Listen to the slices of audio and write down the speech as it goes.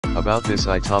About this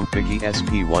MT-VIKI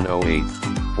SP108,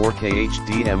 4K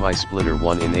HDMI splitter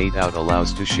 1 in 8 out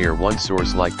allows to share one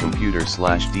source like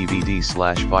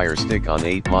computer/DVD/Fire Stick on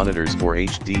 8 monitors or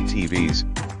HDTVs,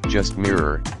 just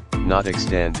mirror, not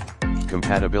extend.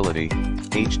 Compatibility,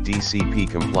 HDCP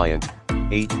compliant,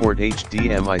 8-port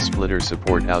HDMI splitter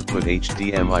support output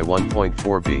HDMI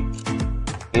 1.4b.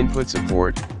 Input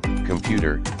support,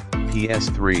 computer,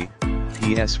 PS3,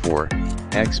 PS4,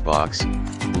 Xbox,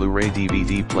 Blu-ray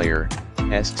DVD player,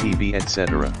 STV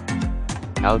etc.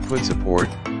 Output support,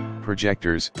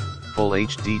 projectors, full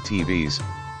HD TVs,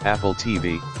 Apple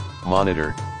TV,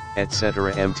 monitor,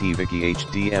 etc. MT-VIKI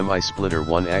HDMI splitter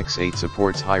 1x8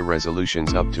 supports high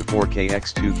resolutions up to 4K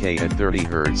x 2K at 30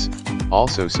 Hz,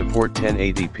 also support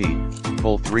 1080p,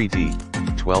 full 3D,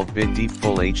 12-bit deep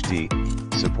full HD,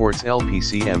 supports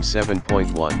LPCM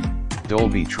 7.1,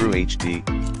 Dolby True HD,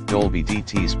 Dolby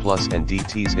DTS Plus and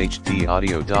DTS HD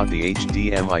audio. The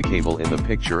HDMI cable in the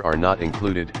picture are not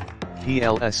included.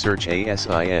 PLS search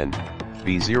ASIN,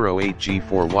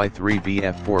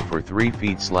 B08G4Y3BF4 for 3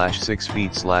 feet/6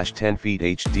 feet/10 feet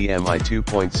HDMI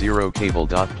 2.0 cable.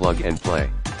 Plug and play.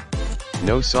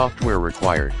 No software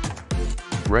required.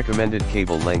 Recommended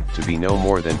cable length to be no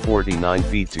more than 49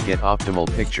 feet to get optimal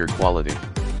picture quality.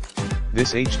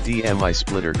 This HDMI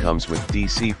splitter comes with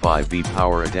DC 5V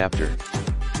power adapter.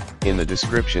 In the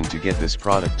description to get this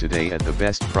product today at the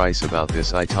best price. About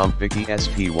this MT-VIKI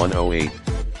SP108,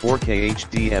 4K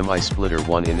HDMI splitter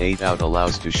 1 in 8 out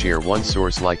allows to share one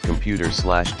source like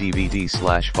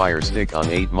computer/DVD/Fire Stick on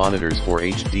 8 monitors or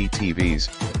HDTVs,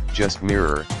 just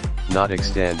mirror, not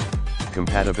extend.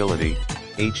 Compatibility,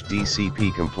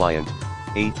 HDCP compliant,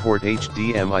 8-port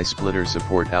HDMI splitter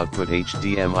support output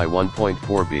HDMI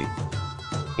 1.4b.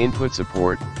 Input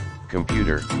support,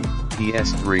 computer,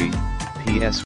 PS3, PS4.